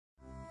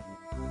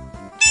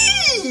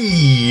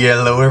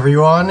Hello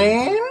everyone,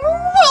 and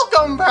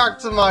welcome back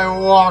to my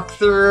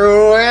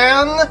walkthrough,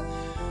 and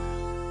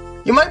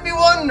you might be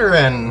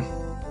wondering,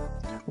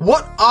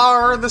 what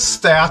are the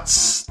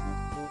stats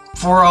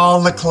for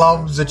all the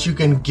clubs that you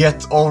can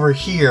get over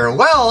here?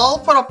 Well, I'll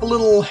put up a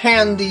little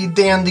handy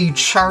dandy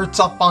chart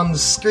up on the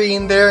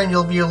screen there, and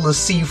you'll be able to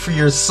see for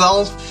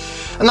yourself.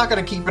 I'm not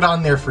going to keep it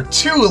on there for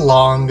too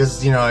long,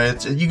 because, you know,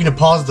 you can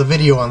pause the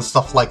video and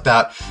stuff like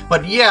that.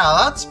 But yeah,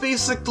 that's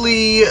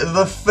basically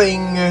the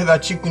thing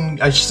that you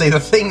can, I should say, the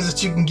things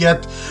that you can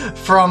get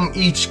from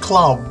each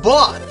club.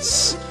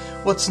 But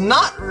what's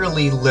not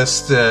really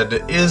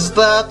listed is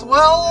that,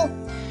 well,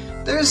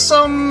 there's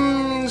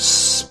some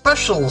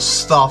special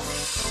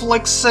stuff,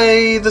 like,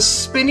 say, the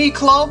spinny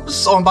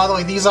clubs. Oh, and by the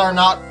way, these are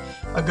not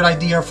a good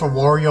idea for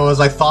Wario, as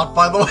I thought,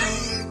 by the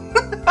way.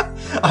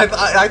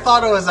 I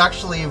thought it was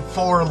actually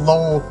for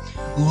low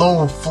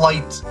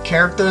flight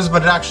characters,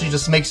 but it actually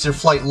just makes your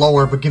flight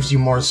lower but gives you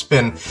more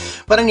spin.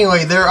 But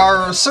anyway, there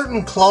are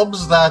certain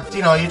clubs that,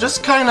 you know, you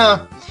just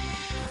kinda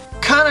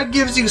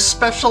gives you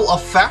special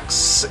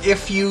effects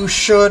if you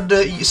should,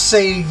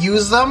 say,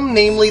 use them,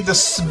 namely the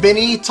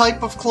spinny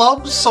type of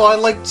clubs. So I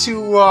like to,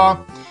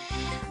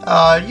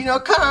 you know,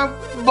 kind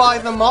of buy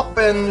them up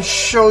and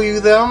show you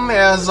them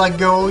as I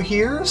go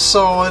here.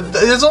 So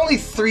there's only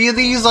 3 of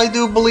these, I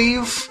do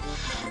believe.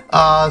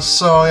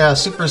 So yeah,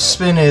 Super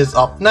Spin is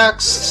up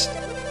next,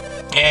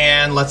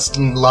 and let's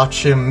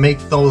watch him make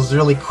those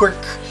really quick.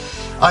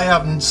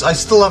 I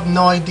still have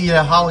no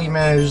idea how he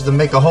managed to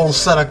make a whole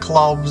set of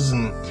clubs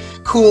and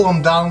cool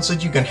them down so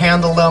that you can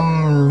handle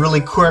them really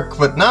quick,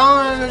 but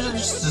no,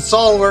 it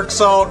all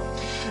works out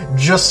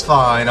just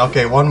fine.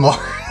 Okay, one more.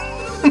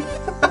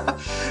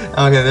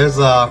 Okay, there's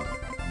a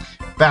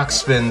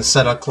backspin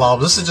set of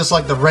clubs. This is just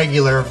like the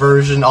regular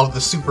version of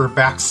the super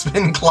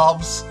backspin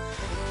clubs.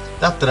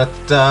 There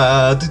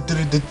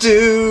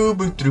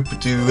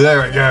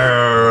we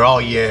go. Oh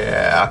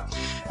yeah.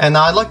 And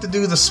I'd like to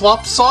do the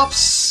swaps,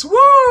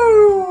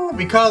 woo!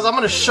 Because I'm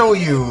gonna show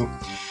you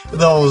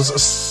those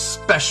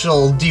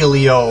special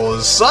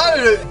dealios.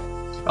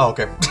 Oh,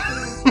 okay.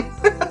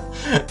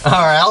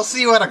 Alright, I'll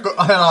see you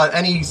at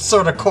any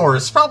sort of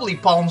course. Probably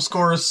Palm's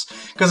course,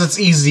 because it's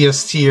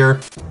easiest here.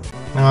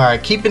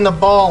 Alright, keeping the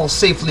ball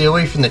safely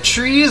away from the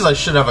trees. I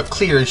should have a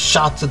clear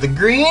shot to the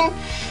green.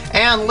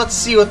 And let's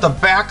see what the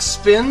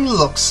backspin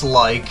looks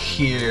like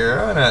here.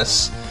 I'm gonna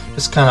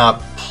just kind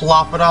of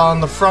plop it on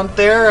the front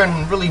there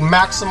and really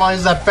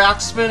maximize that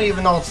backspin,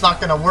 even though it's not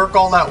going to work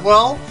all that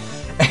well.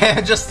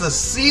 And just to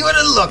see what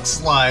it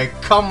looks like.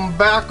 Come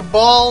back,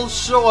 ball,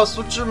 show us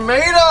what you're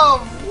made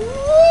of.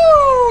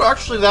 Woo!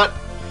 Actually, that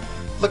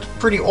looked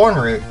pretty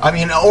ornery. I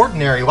mean,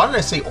 ordinary. Why did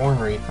I say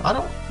ornery? I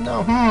don't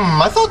know.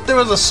 I thought there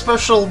was a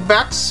special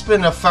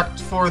backspin effect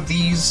for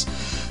these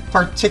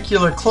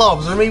particular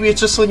clubs, or maybe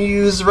it's just when you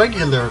use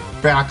regular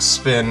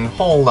backspin.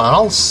 Hold on,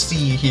 I'll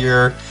see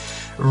here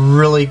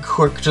really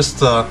quick just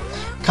to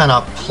kind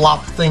of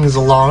plop things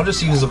along. I'll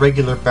just use the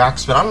regular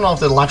backspin. I don't know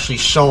if it'll actually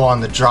show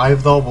on the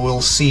drive though, but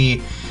we'll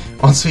see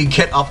once we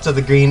get up to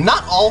the green.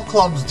 Not all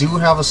clubs do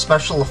have a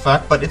special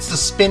effect, but it's the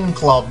spin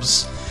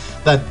clubs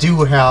that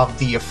do have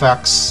the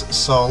effects.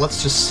 So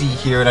let's just see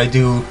here, and I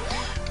do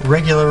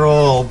regular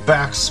old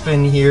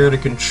backspin here to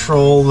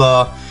control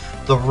the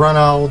run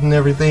out and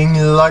everything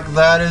like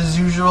that as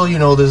usual. You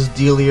know, this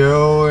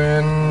dealio,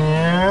 and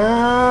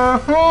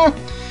yeah,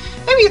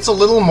 maybe it's a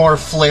little more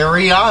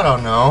flary, I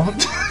don't know.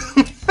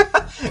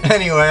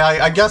 Anyway,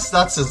 I guess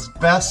that's his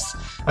best,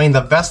 I mean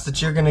the best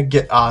that you're gonna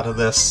get out of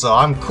this. So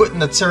I'm quitting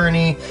the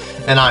tourney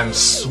and I'm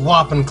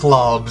swapping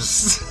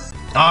clubs.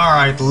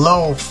 Alright,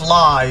 low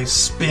fly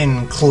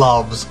spin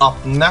clubs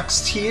up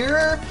next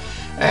here.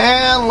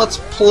 And let's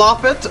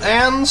plop it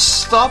and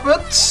stop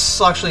it.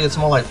 Actually, it's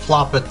more like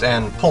plop it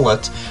and pull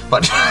it.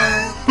 But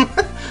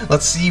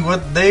let's see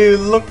what they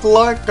look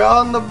like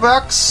on the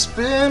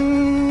backspin.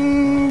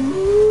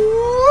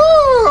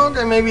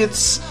 Okay, maybe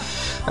it's,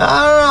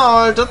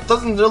 I don't know, it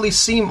doesn't really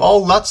seem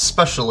all that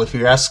special if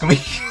you ask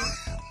me.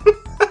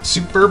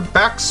 Super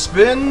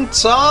backspin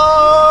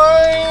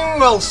time!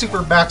 Well,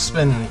 super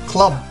backspin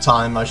club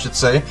time, I should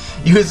say.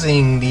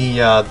 Using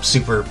the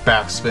super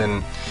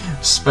backspin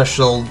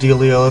special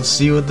dealio. Let's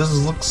see what this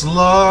looks like.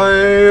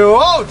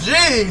 Oh,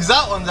 jeez!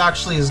 That one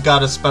actually has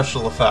got a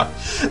special effect.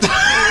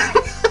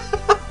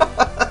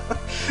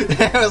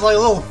 It was like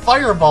little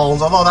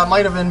fireballs, although that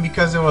might have been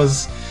because it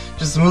was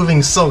just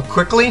moving so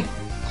quickly.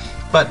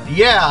 But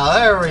yeah,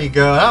 there we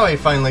go. Now we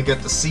finally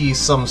get to see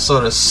some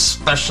sort of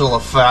special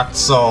effect,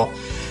 so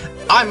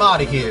I'm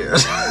out of here.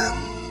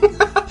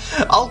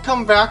 I'll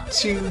come back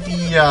to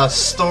the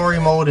story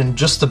mode in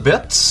just a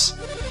bit.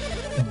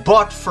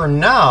 But for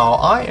now,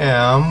 I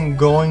am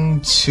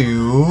going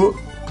to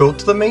go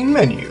to the main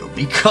menu,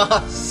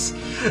 because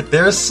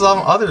there's some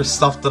other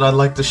stuff that I'd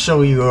like to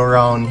show you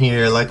around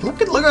here. Like,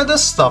 look at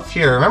this stuff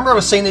here. Remember I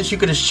was saying that you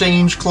could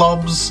exchange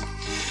clubs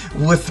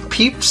with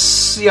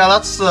peeps? Yeah,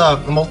 that's the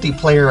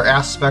multiplayer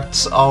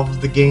aspects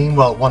of the game.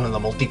 Well, one of the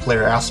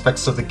multiplayer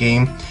aspects of the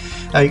game.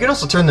 You can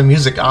also turn the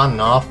music on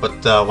and off,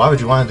 but why would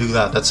you want to do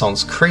that? That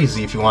sounds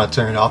crazy if you want to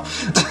turn it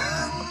off.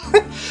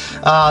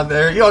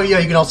 Oh yeah,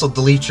 you can also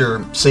delete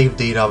your save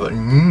data, but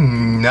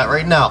not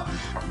right now.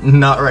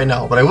 Not right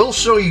now, but I will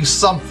show you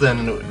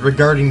something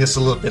regarding this a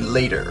little bit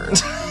later.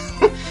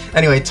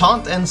 Anyway,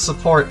 taunt and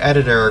support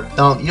editor.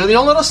 Now,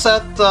 you'll notice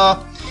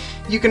that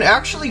you can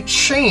actually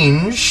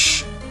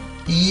change,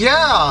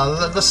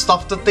 the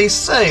stuff that they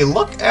say.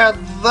 Look at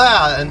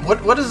that. And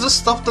what is this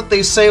stuff that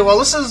they say? Well,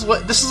 this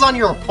is on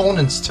your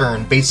opponent's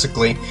turn,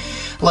 basically.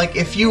 Like,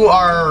 if you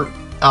are,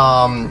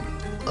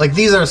 like,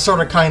 these are sort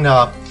of kind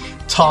of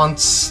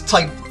taunts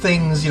type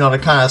things, to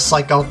kind of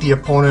psych out the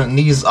opponent, and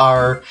these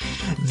are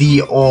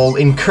the old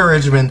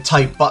encouragement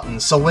type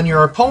buttons. So when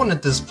your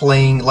opponent is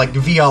playing, like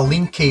via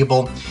link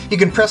cable, you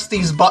can press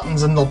these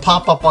buttons and they'll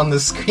pop up on the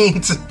screen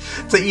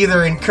to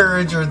either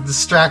encourage or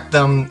distract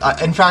them.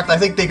 In fact, I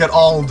think they could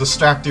all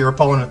distract your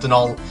opponent in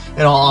all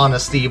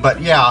honesty,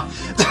 but yeah.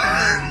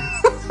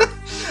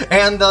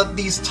 And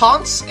these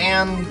taunts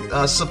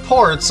and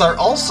supports are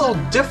also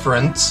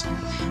different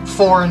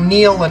for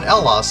Neil and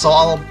Ella, so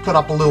I'll put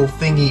up a little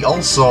thingy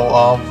also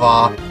of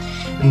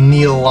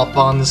Neil up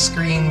on the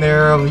screen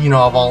there,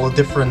 of all the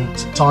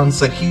different taunts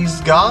that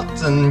he's got,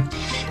 and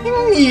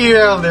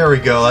yeah, there we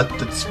go,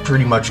 that's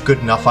pretty much good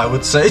enough, I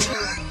would say.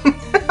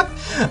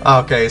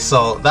 Okay,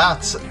 so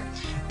that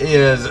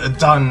is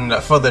done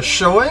for the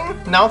showing.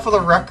 Now for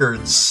the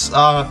records.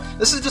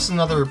 This is just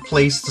another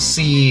place to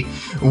see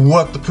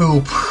what the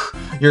poop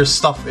your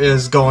stuff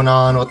is going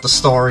on with the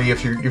story.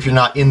 If you're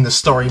not in the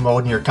story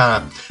mode and you're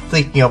kind of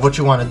thinking of what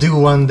you want to do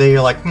one day,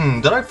 you're like,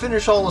 did I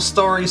finish all the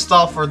story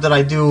stuff, or did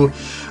I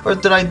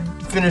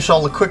finish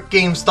all the quick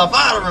game stuff?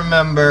 I don't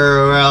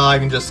remember. Well, I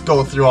can just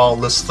go through all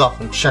this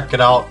stuff and check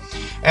it out.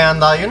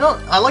 And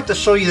I like to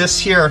show you this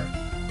here.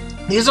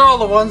 These are all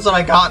the ones that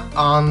I got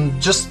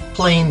on just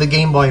playing the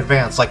Game Boy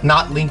Advance, like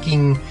not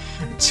linking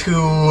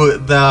to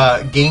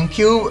the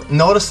GameCube.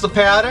 Notice the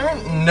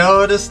pattern?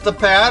 Notice the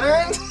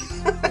pattern?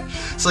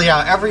 So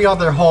yeah, every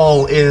other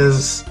hole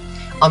is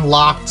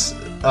unlocked,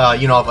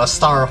 of a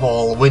star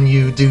hole when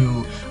you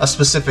do a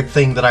specific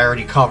thing that I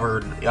already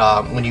covered,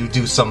 when you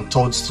do some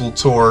Toadstool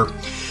Tour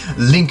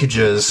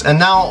linkages. And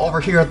now over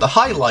here at the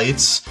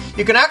highlights,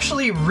 you can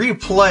actually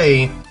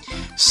replay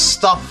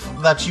stuff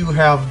that you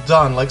have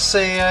done. Like,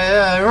 say,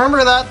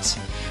 remember that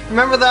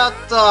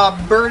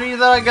birdie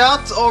that I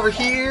got over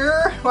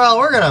here? Well,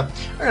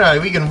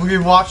 we can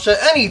rewatch it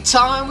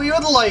anytime we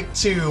would like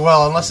to.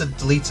 Well, unless it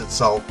deletes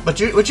itself. But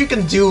what you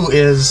can do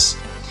is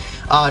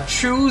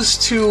choose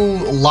to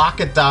lock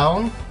it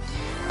down,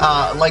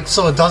 like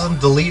so it doesn't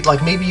delete.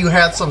 Like maybe you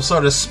had some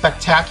sort of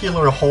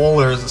spectacular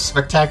hole or a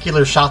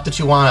spectacular shot that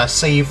you want to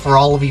save for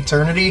all of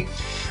eternity.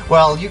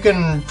 Well, you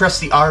can press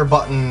the R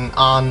button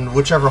on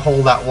whichever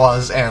hole that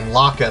was and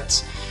lock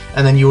it,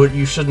 and then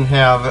you shouldn't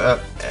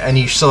have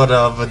any sort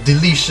of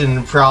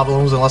deletion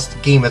problems unless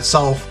the game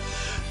itself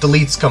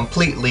deletes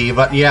completely.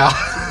 But yeah,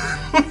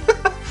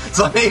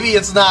 so maybe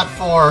it's not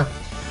for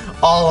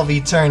all of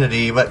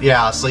eternity. But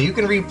yeah, so you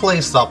can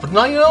replay stuff. But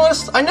now you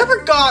notice I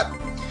never got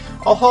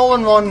a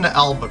hole-in-one in the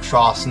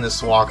Albatross in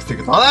this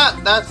walkthrough. Now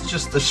that's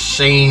just a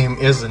shame,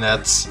 isn't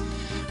it?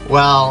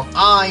 Well,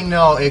 I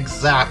know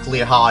exactly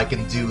how I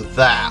can do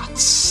that.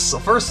 So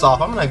first off,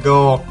 I'm gonna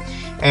go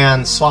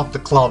and swap the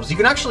clubs. You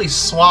can actually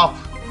swap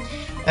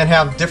and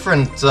have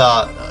different,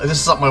 this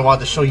is something I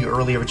wanted to show you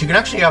earlier, but you can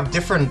actually have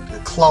different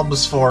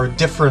clubs for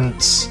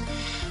different,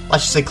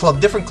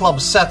 different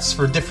club sets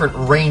for different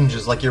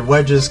ranges. Like your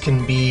wedges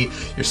can be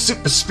your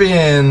super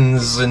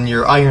spins, and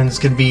your irons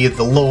can be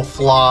the low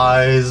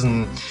flies,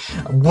 and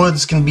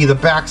woods can be the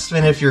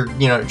backspin if you're,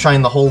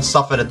 trying to hold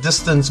stuff at a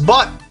distance.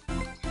 But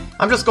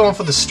I'm just going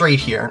for the straight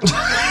here.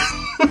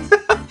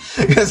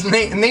 Because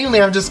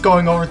namely, I'm just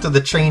going over to the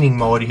training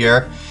mode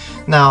here.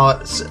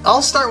 Now,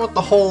 I'll start with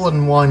the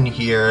hole-in-one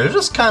here.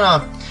 Just kind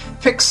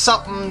of pick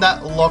something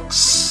that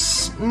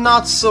looks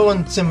not so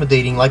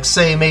intimidating. Like,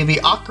 say, maybe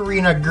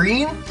Ocarina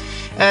Green.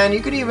 And you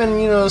could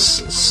even,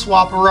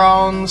 swap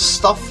around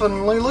stuff.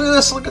 And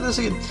look at this.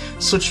 You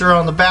can switch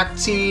around the back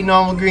tee,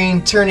 normal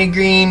green, tourney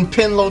green,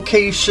 pin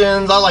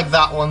locations. I like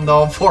that one,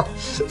 though, for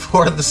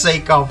the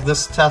sake of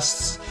this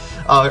test.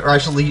 Or I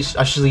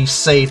should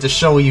say to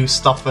show you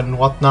stuff and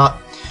whatnot.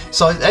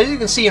 So as you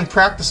can see in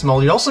practice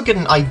mode, you also get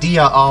an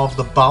idea of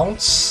the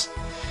bounce,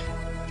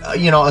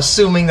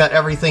 assuming that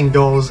everything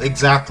goes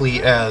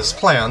exactly as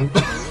planned.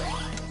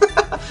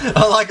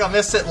 Like a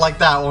miss hit like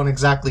that won't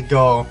exactly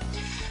go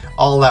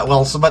all that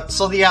well.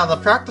 So yeah, the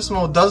practice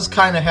mode does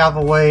kind of have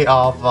a way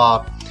of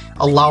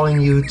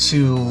allowing you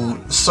to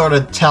sort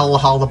of tell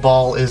how the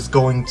ball is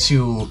going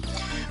to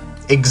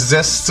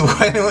exists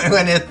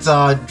when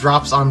it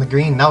drops on the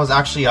green. That was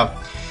actually a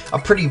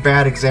pretty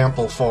bad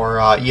example for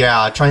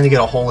trying to get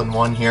a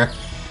hole-in-one here.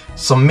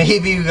 So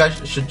maybe you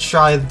guys should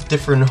try a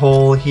different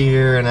hole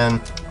here, and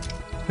then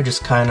we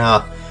just kind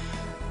of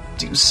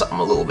do something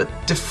a little bit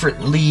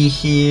differently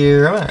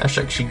here. I'm gonna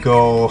actually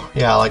go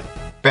like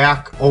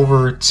back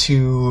over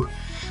to.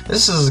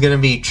 This is gonna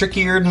be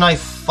trickier than I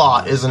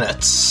thought, isn't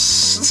it?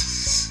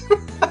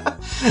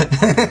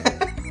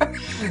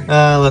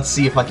 Let's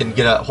see if I can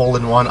get a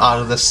hole-in-one out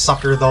of this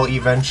sucker, though,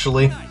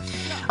 eventually.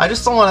 I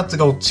just don't want it to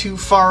go too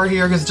far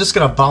here, because it's just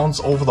going to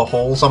bounce over the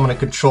hole, so I'm going to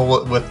control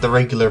it with the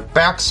regular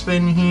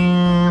backspin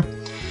here.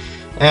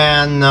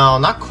 And no,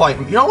 not quite.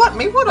 You know what?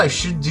 Maybe what I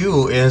should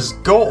do is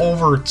go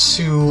over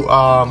to,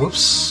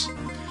 oops.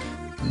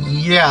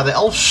 Yeah, the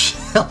Elf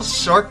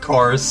Short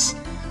course.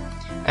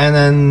 And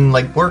then,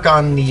 like, work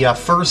on the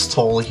first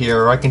hole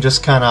here. I can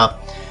just kind of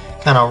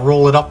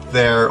roll it up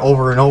there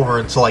over and over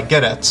until I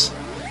get it.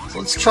 So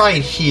let's try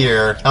it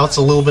here. Now it's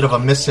a little bit of a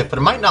mishit, but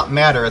it might not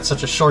matter at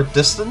such a short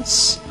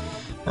distance.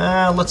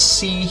 Let's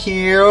see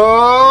here.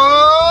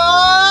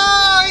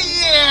 Oh,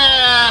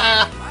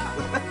 yeah!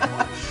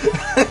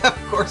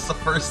 Of course, the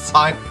first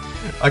time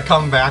I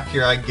come back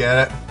here, I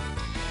get it.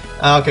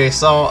 Okay,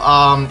 so,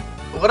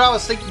 what I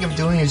was thinking of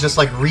doing is just,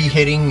 like,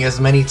 re-hitting as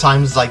many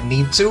times as I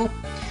need to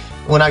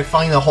when I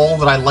find a hole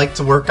that I like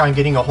to work on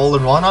getting a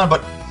hole-in-one on,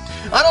 but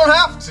I don't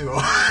have to!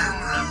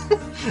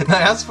 Now,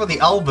 as for the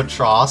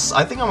Albatross,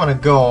 I think I'm gonna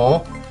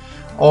go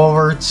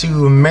over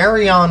to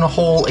Marion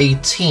Hole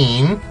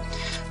 18,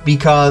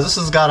 because this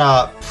has got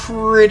a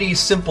pretty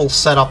simple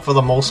setup for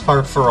the most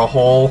part for a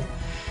hole,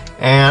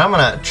 and I'm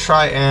gonna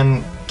try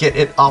and get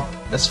it up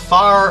as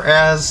far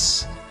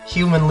as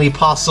humanly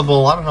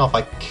possible. I don't know if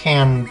I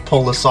can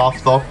pull this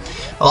off, though.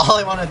 All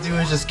I want to do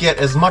is just get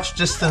as much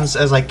distance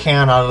as I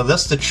can out of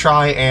this to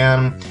try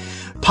and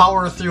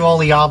power through all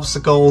the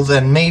obstacles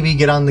and maybe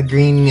get on the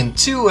green in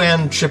 2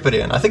 and chip it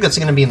in. I think that's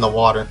going to be in the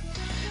water.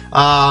 No,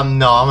 I'm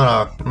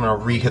gonna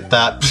re-hit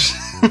that.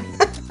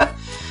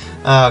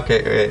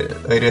 Okay,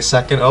 wait a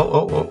second.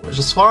 Oh, I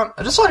just want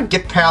to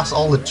get past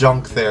all the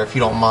junk there, if you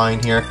don't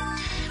mind here.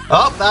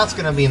 Oh, that's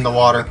gonna be in the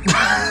water.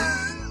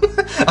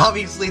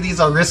 Obviously, these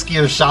are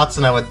riskier shots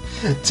than I would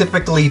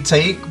typically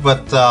take,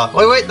 but,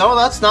 wait, no,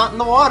 that's not in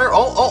the water.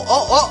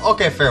 Oh,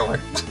 okay, fairway.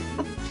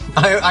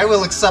 I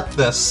will accept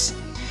this,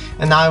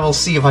 and now I will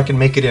see if I can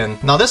make it in.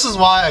 Now, this is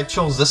why I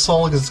chose this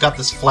hole, because it's got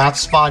this flat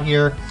spot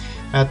here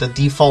at the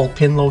default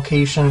pin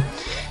location.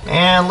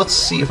 And let's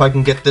see if I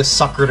can get this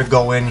sucker to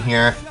go in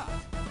here.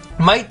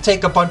 Might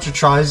take a bunch of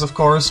tries, of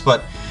course,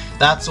 but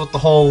that's what the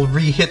whole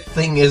re-hit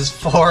thing is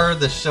for,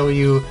 to show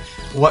you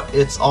what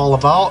it's all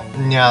about.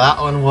 And yeah,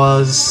 that one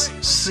was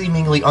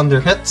seemingly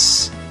under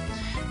hits.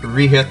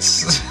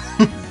 Re-hits.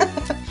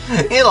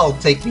 It'll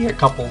take me a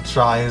couple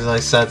tries, I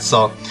said,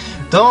 so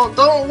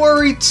don't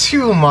worry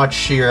too much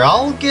here.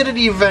 I'll get it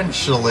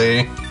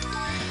eventually.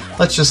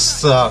 Let's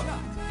just,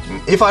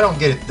 if I don't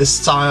get it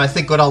this time, I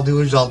think what I'll do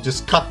is I'll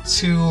just cut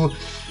to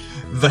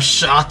the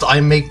shot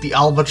I make the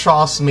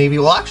Albatross, maybe.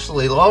 Well,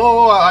 actually,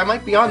 I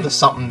might be onto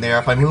something there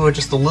if I move it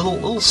just a little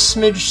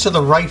smidge to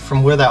the right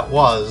from where that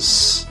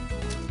was.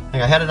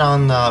 Like I had it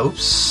on,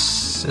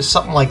 oops, there's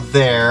something like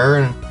there,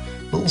 and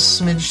a little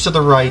smidge to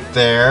the right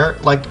there.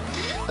 Like,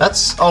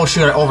 that's, oh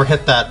shoot, I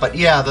overhit that. But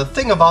yeah, the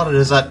thing about it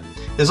is that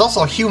there's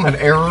also a human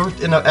error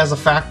as a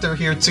factor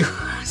here too.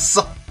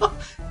 So,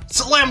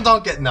 slam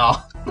dunk it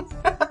now.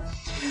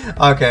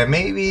 Okay,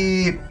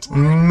 maybe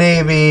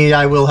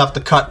I will have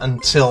to cut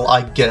until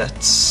I get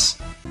it.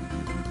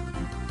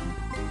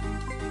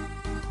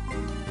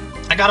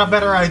 I got a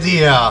better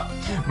idea!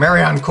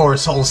 Marion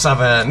Course Hole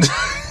 7!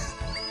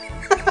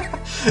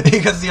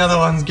 Because the other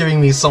one's giving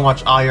me so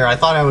much ire, I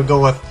thought I would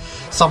go with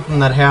something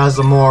that has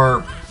a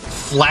more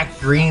flat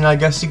green, I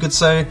guess you could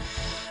say.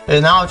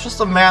 And now it's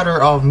just a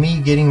matter of me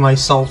getting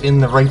myself in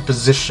the right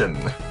position.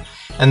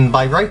 And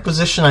by right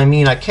position, I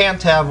mean I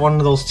can't have one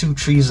of those 2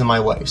 trees in my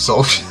way,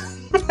 so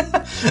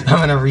I'm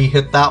gonna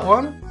re-hit that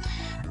one.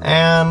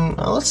 And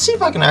let's see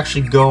if I can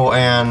actually go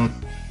and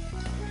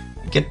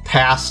get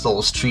past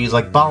those trees,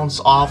 like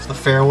bounce off the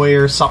fairway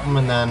or something,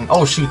 and then,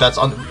 oh shoot, that's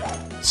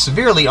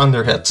severely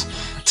under hit.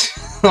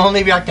 Well,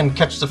 maybe I can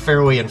catch the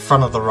fairway in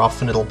front of the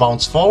rough and it'll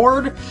bounce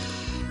forward.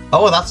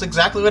 Oh, that's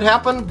exactly what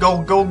happened.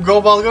 Go, ball,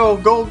 go,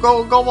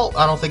 ball.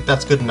 I don't think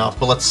that's good enough,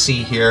 but let's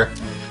see here.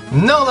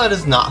 No, that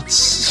is not.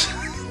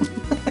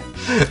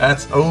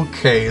 That's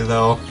okay,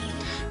 though.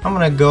 I'm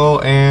gonna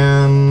go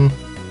and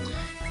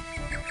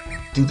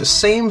do the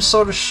same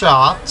sort of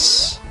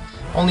shots,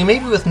 only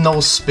maybe with no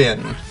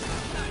spin.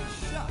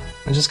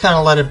 And just kind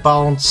of let it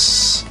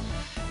bounce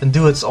and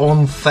do its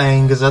own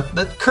thing, because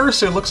that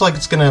cursor looks like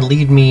it's gonna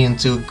lead me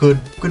into a good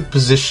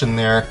position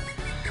there.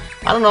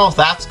 I don't know if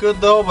that's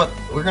good though, but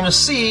we're gonna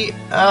see.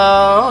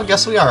 I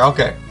guess we are.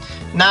 Okay.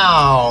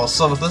 Now,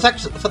 so for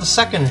the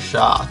second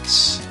shot,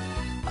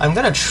 I'm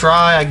gonna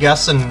try, I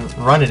guess, and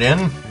run it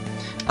in.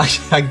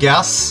 I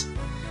guess.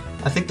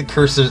 I think the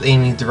cursor is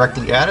aiming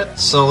directly at it,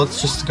 so let's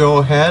just go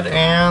ahead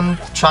and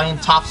try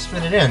and top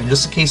spin it in,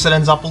 just in case it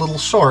ends up a little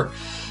short.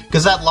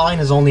 Because that line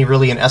is only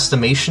really an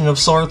estimation of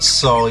sorts,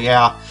 so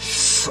yeah.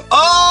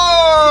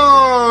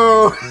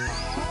 Oh!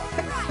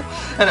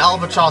 And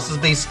Albatross is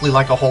basically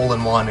like a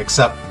hole-in-one,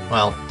 except,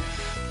 well,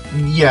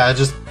 yeah,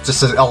 just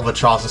says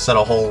Albatross instead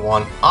of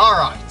hole-in-one.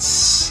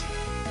 Alright.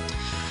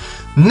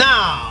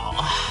 Now,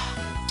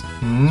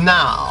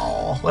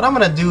 what I'm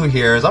gonna do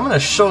here is I'm gonna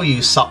show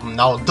you something.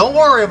 Now, don't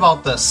worry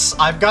about this.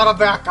 I've got a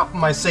backup in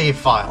my save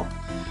file.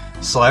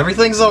 So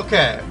everything's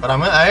okay. But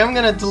I am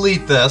gonna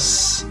delete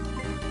this.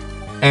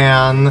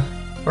 And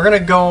we're gonna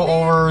go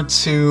over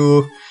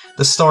to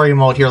the story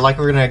mode here, like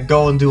we're gonna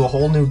go and do a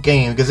whole new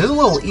game, because there's a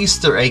little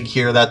Easter egg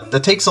here that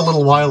takes a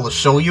little while to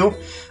show you,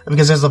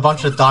 because there's a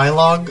bunch of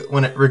dialogue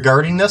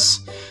regarding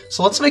this.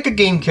 So let's make a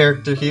game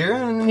character here,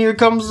 and here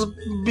comes,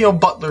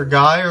 Butler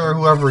guy, or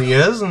whoever he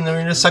is, and then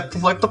we're gonna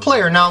select the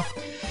player. Now,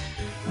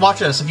 watch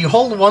this, if you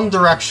hold one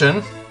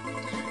direction,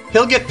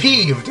 he'll get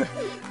peeved.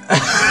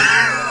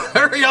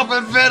 Hurry up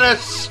and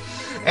finish!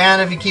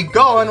 And if you keep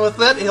going with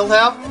it, he'll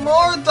have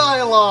more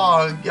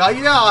dialogue. Yeah,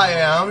 I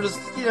am. Just,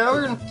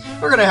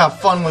 we're gonna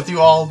have fun with you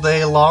all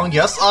day long.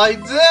 Yes, I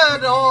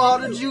did. Oh, how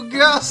did you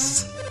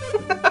guess?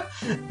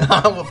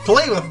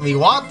 Play with me.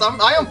 What?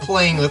 I am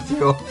playing with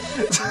you.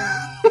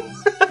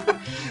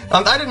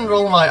 I didn't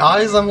roll my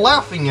eyes. I'm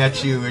laughing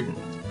at you.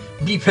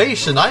 Be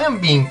patient. I am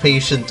being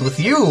patient with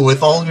you,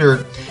 with all your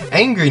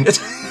angriness.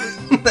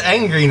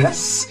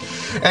 angriness.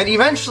 And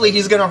eventually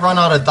he's gonna run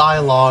out of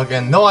dialogue,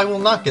 and no, I will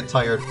not get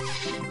tired.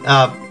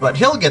 But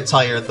he'll get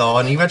tired, though,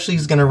 and eventually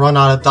he's gonna run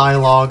out of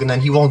dialogue, and then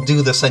he won't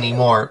do this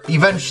anymore.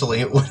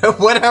 Eventually.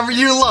 Whatever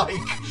you like!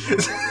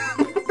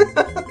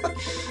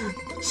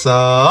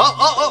 So...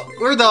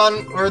 we're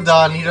done! We're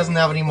done. He doesn't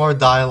have any more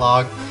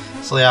dialogue.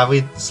 So yeah,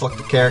 we select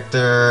the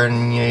character,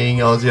 and he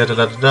goes,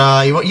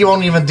 you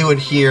won't even do it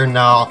here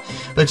now,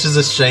 which is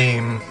a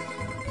shame.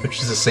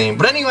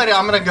 But anyway,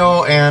 I'm gonna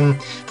go and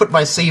put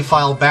my save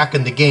file back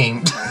in the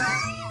game.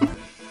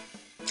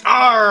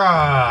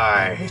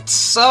 Alright,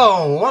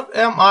 so what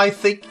am I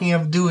thinking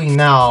of doing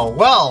now?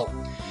 Well,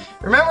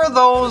 remember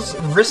those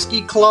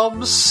risky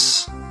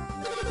clubs?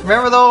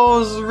 Well,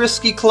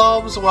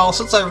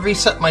 since I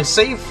reset my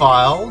save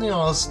file,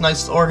 this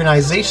nice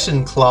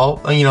organization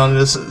club,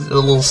 this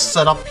little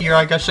setup here,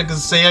 I guess I could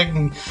say, I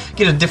can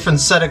get a different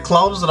set of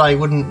clubs that I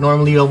wouldn't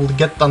normally be able to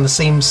get on the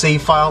same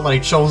save file that I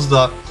chose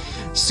the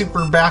super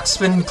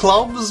backspin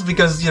clubs,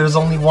 because there's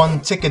only one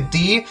ticket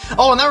D.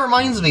 Oh, and that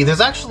reminds me, there's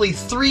actually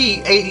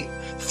three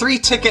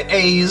ticket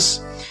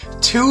A's,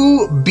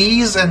 2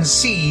 B's and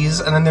C's,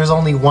 and then there's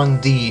only 1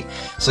 D.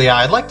 So yeah,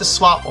 I'd like to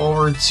swap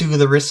over to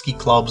the risky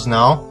clubs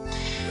now.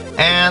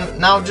 And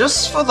now,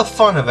 just for the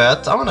fun of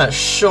it, I'm gonna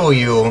show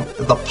you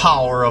the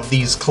power of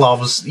these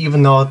clubs,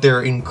 even though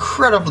they're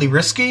incredibly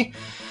risky.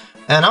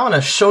 And I'm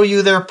gonna show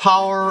you their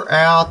power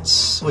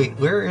at... wait,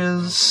 where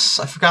is...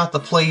 I forgot the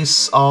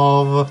place of...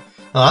 oh,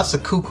 that's the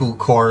Cuckoo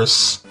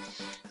course.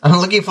 I'm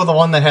looking for the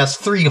one that has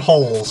 3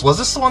 holes. Was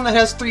this the one that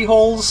has 3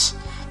 holes?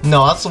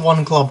 No, that's the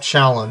One Club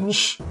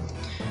Challenge.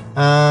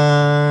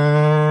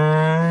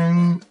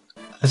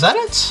 Is that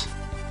it?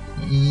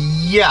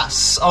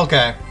 Yes,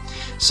 okay.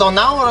 So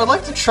now what I'd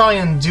like to try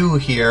and do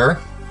here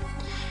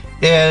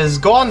is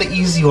go on the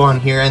easy one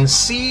here and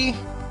see...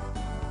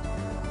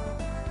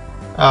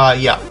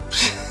 yeah.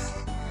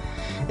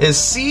 is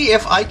see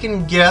if I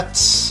can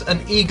get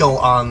an eagle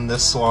on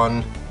this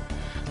one.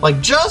 Like,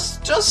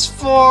 just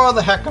for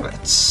the heck of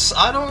it.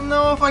 I don't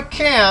know if I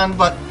can,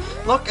 but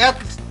look at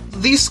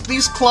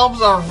these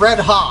clubs are red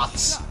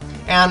hot.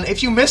 And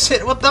if you miss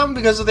hit with them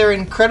because of their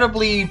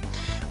incredibly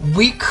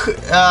weak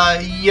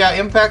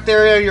impact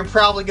area, you're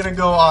probably gonna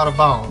go out of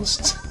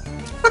bounds.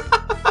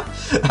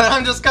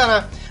 I'm just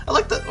kinda...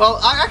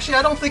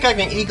 I don't think I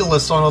can eagle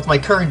this one with my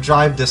current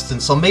drive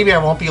distance, so maybe I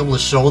won't be able to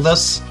show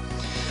this.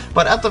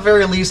 But at the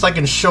very least, I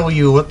can show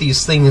you what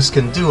these things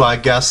can do, I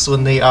guess,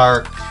 when they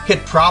are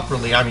hit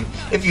properly. I mean,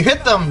 if you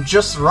hit them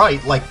just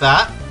right, like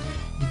that,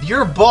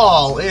 your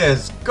ball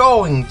is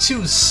going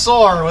to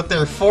soar with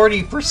their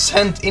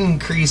 40%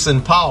 increase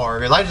in power.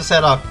 Because I just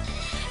had a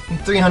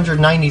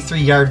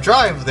 393-yard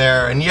drive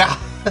there, and yeah,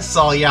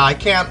 so yeah, I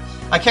can't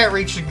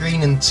reach the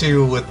green in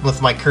 2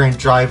 with my current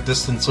drive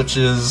distance, which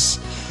is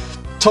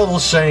total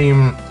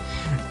shame.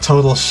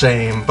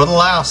 But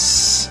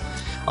alas,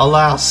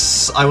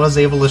 I was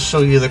able to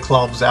show you the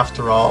clubs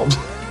after all.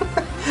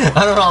 I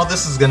don't know how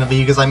this is gonna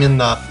be because I'm in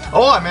the...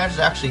 oh, I managed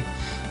to actually...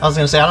 I was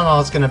gonna say, I don't know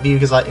how it's gonna be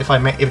because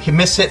if you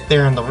miss hit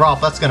there in the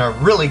rough, that's gonna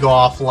really go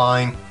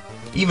offline.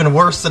 Even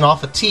worse than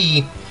off a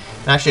tee.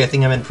 Actually, I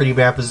think I'm in pretty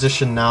bad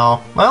position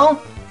now.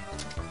 Well,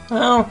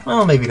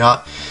 maybe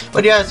not.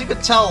 But yeah, as you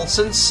can tell,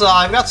 since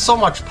I've got so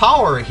much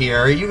power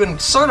here, you can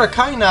sort of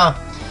kinda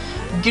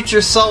get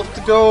yourself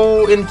to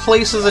go in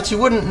places that you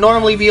wouldn't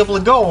normally be able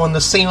to go in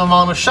the same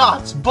amount of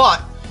shots.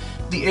 But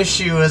the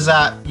issue is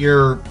that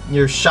your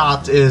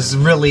shot is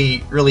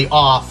really, really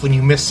off when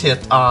you miss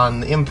hit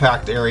on the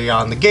impact area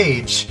on the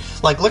gauge.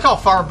 Like, look how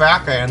far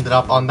back I ended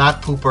up on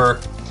that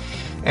pooper.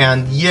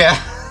 And yeah,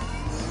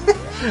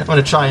 I'm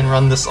gonna try and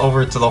run this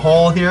over to the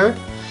hole here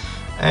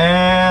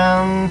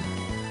and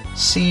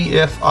see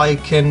if I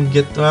can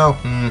get... well,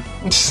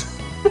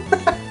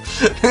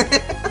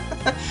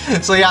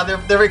 So yeah,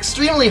 they're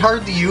extremely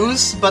hard to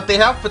use, but they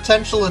have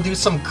potential to do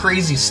some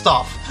crazy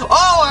stuff.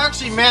 Oh, I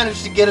actually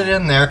managed to get it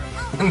in there.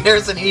 And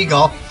there's an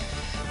eagle.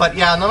 But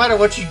yeah, no matter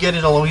what you get,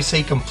 it'll always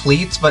say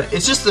complete. But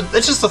it's just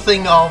a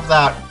thing of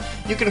that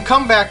you can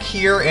come back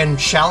here and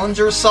challenge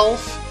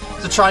yourself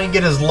to try and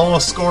get as low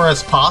a score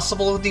as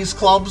possible with these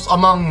clubs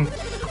among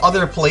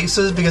other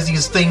places because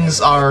these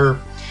things are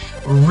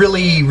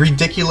really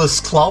ridiculous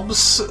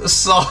clubs.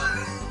 So,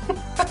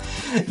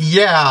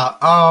 yeah.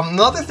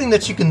 Another thing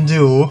that you can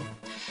do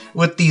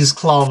with these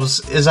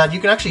clubs is that you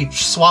can actually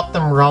swap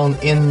them around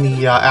in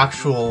the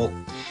actual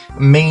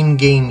main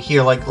game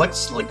here. Like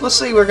let's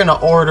say we're gonna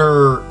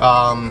order.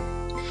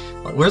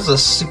 Where's the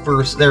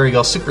super? There we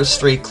go. Super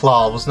straight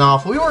clubs. Now,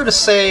 if we were to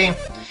say.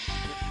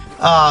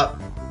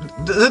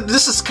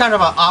 This is kind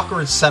of an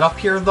awkward setup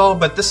here, though,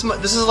 but this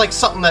is like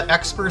something that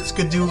experts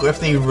could do if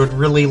they would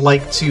really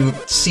like to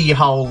see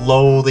how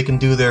low they can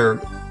do their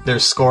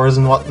scores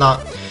and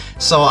whatnot.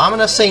 So I'm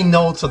gonna say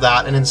no to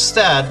that, and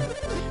instead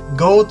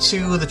go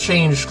to the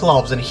change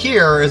clubs, and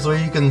here is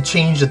where you can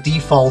change the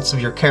defaults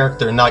of your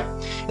character. Now,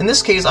 in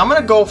this case, I'm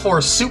gonna go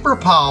for Super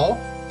Pow,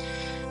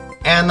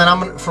 and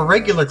then for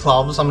regular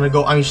clubs,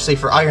 I should say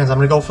for irons, I'm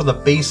gonna go for the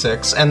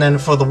basics, and then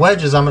for the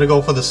wedges, I'm gonna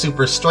go for the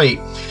super straight.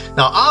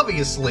 Now,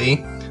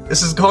 obviously,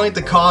 this is going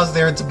to cause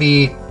there to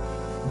be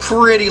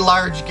pretty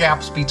large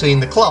gaps between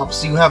the clubs,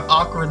 so you have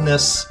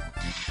awkwardness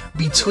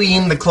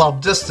between the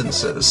club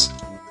distances.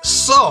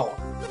 So,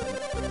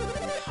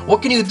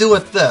 what can you do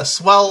with this?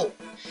 Well,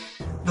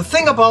 the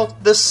thing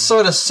about this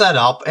sort of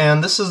setup,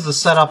 and this is the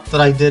setup that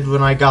I did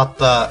when I got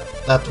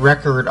that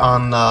record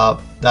on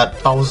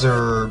that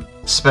Bowser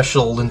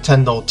special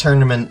Nintendo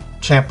Tournament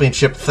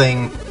Championship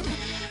thing,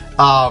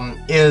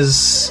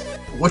 is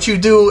what you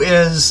do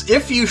is,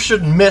 if you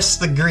should miss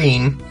the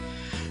green,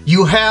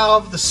 you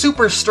have the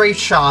super straight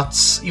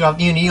shots, you have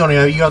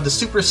the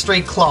super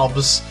straight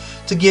clubs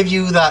to give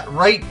you that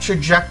right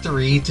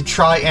trajectory to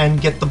try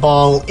and get the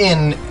ball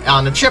in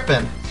on a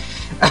chip-in.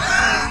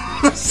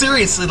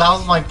 Seriously, that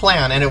was my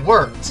plan, and it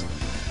worked.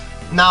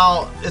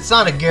 Now, it's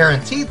not a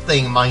guaranteed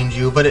thing, mind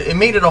you, but it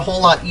made it a whole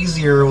lot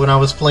easier when I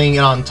was playing it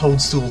on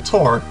Toadstool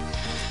Tour.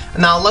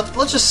 Now,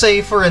 let's just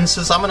say, for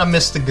instance, I'm gonna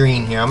miss the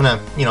green here. I'm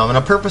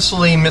gonna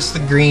purposefully miss the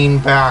green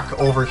back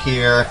over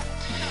here,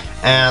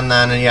 and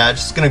then yeah,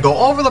 just gonna go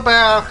over the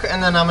back,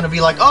 and then I'm gonna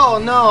be like, oh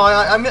no,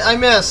 I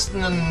missed,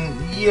 and then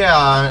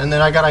yeah, and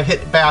then I gotta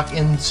hit back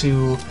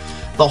into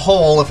the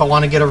hole if I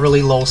want to get a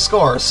really low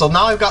score. So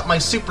now I've got my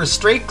super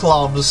straight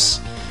clubs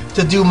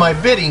to do my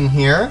bidding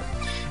here.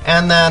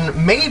 And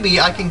then maybe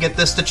I can get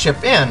this to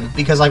chip in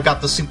because I've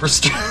got the super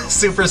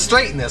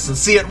straightness, and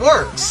see, it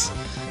works.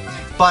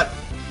 But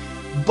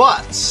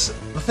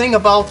the thing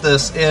about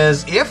this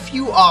is, if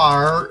you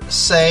are,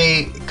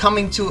 say,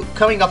 coming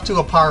up to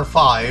a par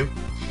 5,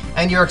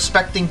 and you're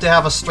expecting to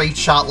have a straight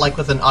shot like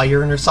with an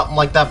iron or something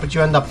like that, but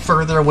you end up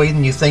further away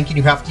than you think and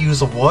you have to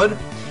use a wood.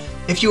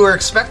 If you were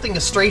expecting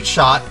a straight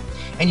shot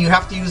and you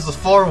have to use the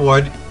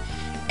 4-wood,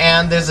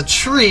 and there's a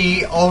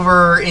tree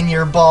over in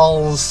your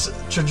ball's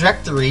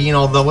trajectory, you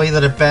know, the way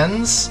that it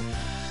bends,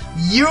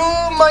 you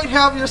might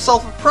have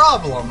yourself a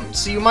problem.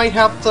 So you might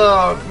have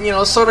to, you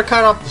know, sort of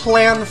kind of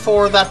plan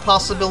for that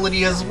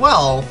possibility as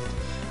well.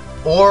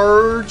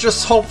 Or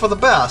just hope for the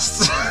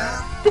best.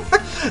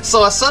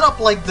 So a setup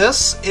like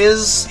this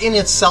is in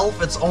itself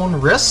its own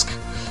risk,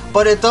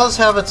 but it does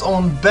have its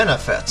own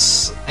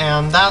benefits.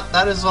 And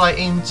that is what I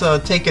aim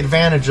to take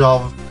advantage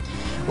of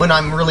when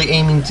I'm really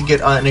aiming to get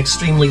an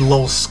extremely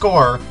low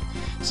score.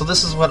 So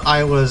this is what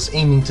I was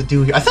aiming to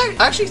do here. I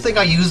actually think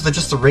I used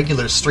just the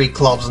regular straight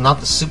clubs,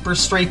 not the super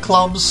straight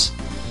clubs.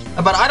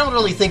 But I don't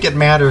really think it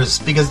matters,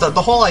 because the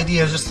whole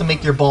idea is just to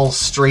make your ball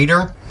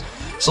straighter,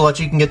 so that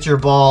you can get your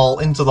ball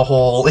into the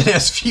hole in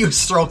as few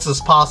strokes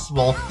as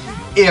possible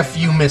if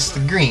you miss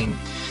the green.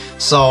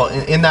 So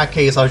in that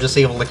case, I was just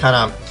able to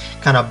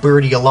kind of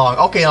birdie along.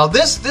 Okay, now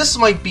this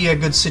might be a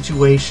good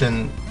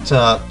situation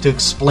to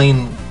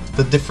explain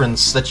the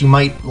difference, that you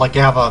might like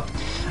have a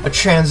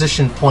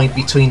transition point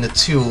between the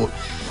two.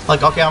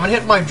 Like, okay, I'm gonna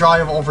hit my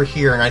drive over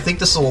here, and I think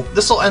this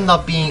will end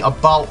up being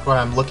about what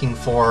I'm looking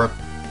for,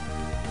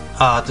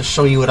 to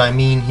show you what I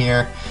mean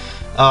here.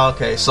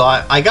 Okay, so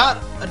I got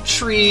a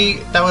tree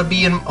that would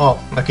be in. Oh,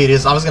 okay, it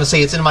is. I was gonna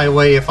say it's in my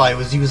way if I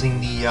was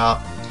using the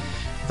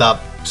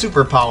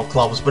Super Pow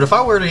clubs, but if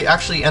I were to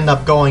actually end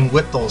up going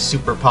with those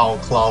Super Pow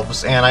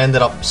clubs and I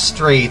ended up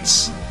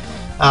straights.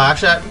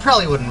 Actually, it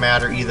probably wouldn't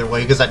matter either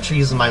way because that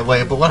tree's in my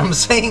way, but what I'm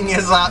saying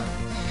is that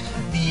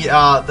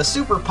the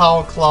Super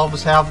Power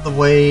clubs have the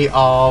way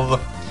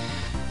of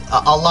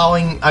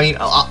allowing, kind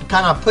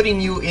of putting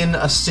you in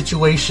a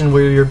situation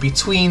where you're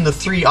between the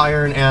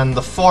 3-iron and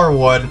the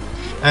 4-wood,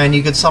 and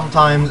you could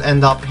sometimes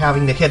end up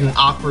having to hit an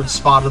awkward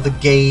spot of the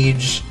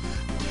gauge,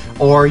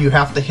 or you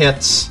have to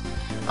hit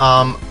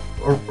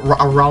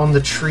around the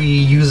tree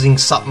using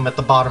something at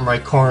the bottom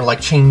right corner,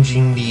 like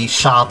changing the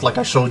shot like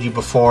I showed you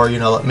before, you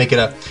know, make it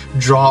a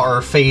draw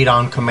or fade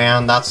on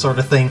command, that sort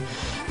of thing.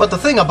 But the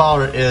thing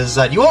about it is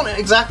that you won't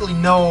exactly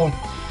know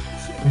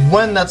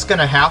when that's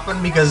gonna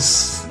happen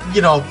because,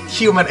 you know,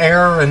 human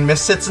error and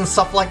mishits and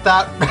stuff like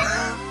that.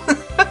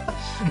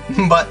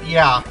 But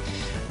yeah,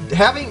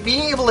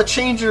 being able to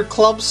change your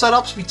club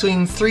setups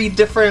between 3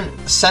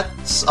 different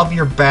sets of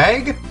your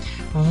bag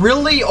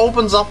really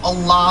opens up a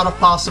lot of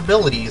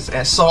possibilities,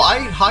 and so I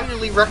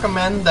highly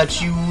recommend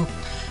that you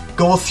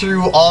go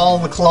through all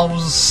the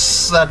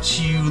clubs that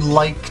you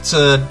like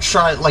to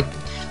try,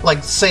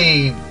 like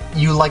say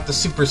you like the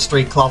Super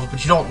Straight clubs,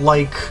 but you don't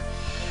like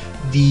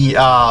the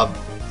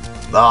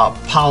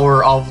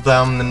power of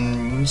them,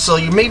 and so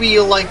maybe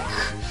you like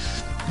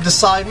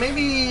decide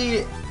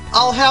maybe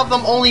I'll have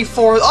them only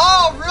for.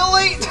 Oh,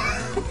 really?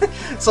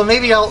 So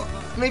maybe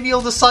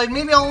you'll decide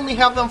maybe I'll only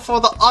have them for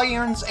the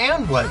irons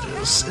and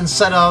wedges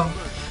instead of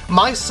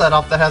my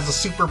setup that has the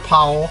Super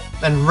Pow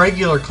and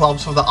regular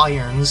clubs for the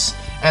irons,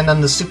 and then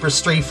the Super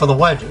Straight for the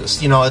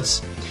wedges. You know,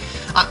 it's.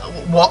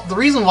 Well, the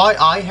reason why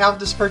I have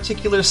this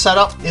particular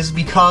setup is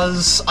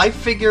because I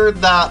figured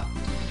that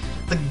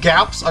the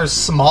gaps are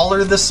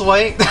smaller this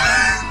way.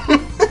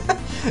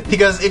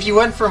 Because if you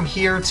went from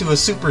here to a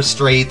Super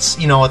Straight,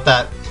 you know, with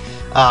that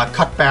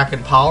cutback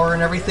in power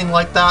and everything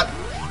like that,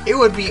 it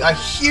would be a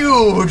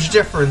huge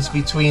difference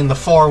between the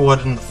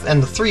 4-wood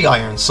and the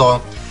 3-iron.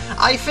 So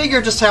I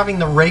figure just having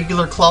the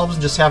regular clubs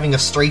and just having a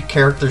straight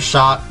character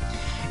shot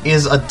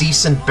is a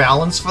decent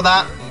balance for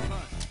that.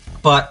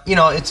 But, you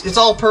know, it's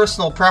all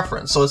personal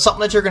preference, so it's something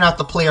that you're going to have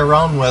to play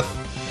around with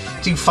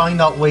to find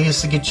out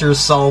ways to get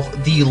yourself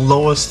the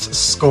lowest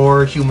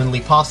score humanly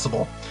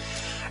possible.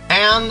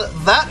 And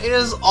that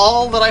is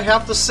all that I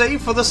have to say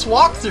for this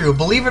walkthrough,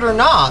 believe it or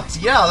not.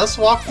 Yeah, this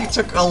walkthrough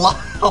took a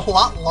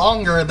lot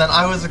longer than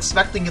I was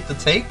expecting it to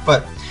take,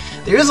 but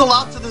there is a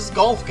lot to this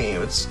golf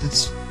game. It's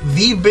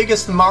the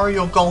biggest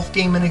Mario golf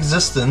game in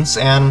existence,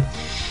 and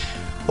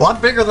a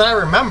lot bigger than I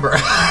remember.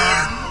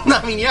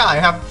 I mean, yeah, I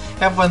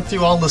have went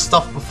through all this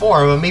stuff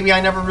before, but maybe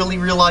I never really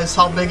realized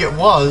how big it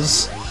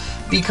was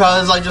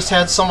because I just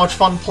had so much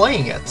fun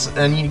playing it,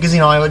 and because, you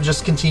know, I would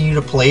just continue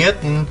to play it,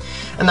 and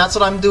that's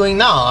what I'm doing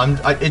now.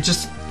 It's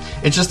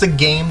just a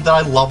game that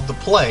I love to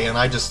play, and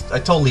I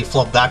totally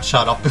flubbed that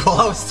shot up while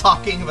I was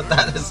talking, but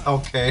that is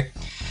okay.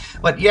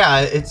 But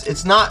yeah,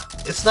 it's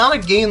not a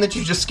game that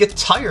you just get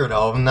tired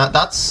of, and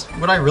that's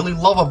what I really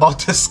love about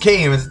this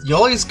game. Is you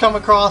always come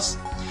across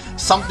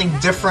something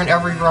different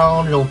every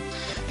round. You'll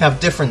have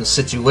different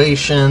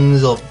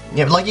situations. You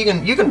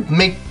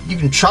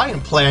can try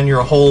and plan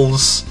your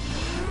holes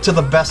to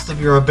the best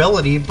of your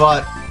ability,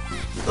 but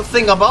the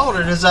thing about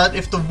it is that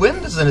if the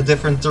wind is in a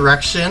different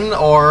direction,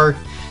 or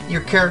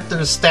your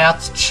character's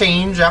stats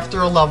change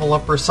after a level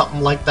up or something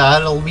like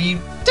that, it'll be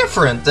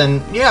different.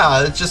 And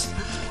yeah, it's just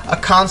a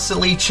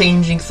constantly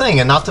changing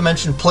thing, and not to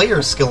mention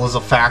player skill is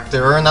a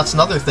factor, and that's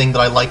another thing that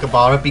I like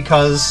about it,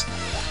 because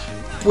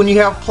when you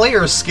have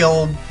player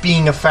skill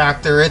being a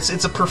factor,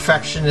 it's a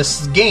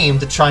perfectionist's game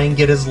to try and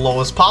get as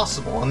low as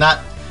possible, and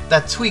that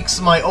tweaks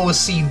my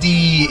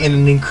OCD in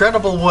an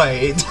incredible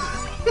way.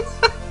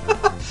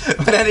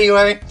 But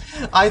anyway,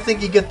 I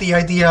think you get the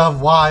idea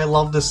of why I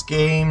love this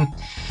game,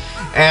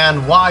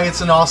 and why it's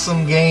an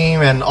awesome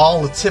game, and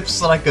all the tips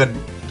that I could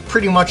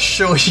pretty much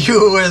show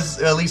you,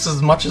 at least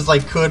as much as I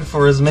could,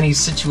 for as many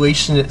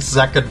situations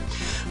that could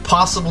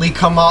possibly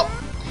come up.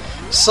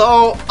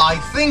 So, I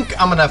think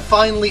I'm gonna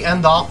finally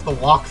end off the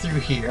walkthrough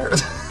here.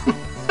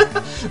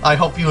 I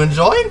hope you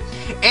enjoyed,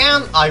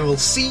 and I will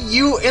see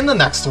you in the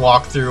next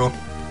walkthrough.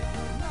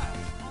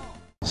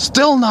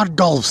 Still not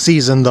golf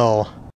season, though.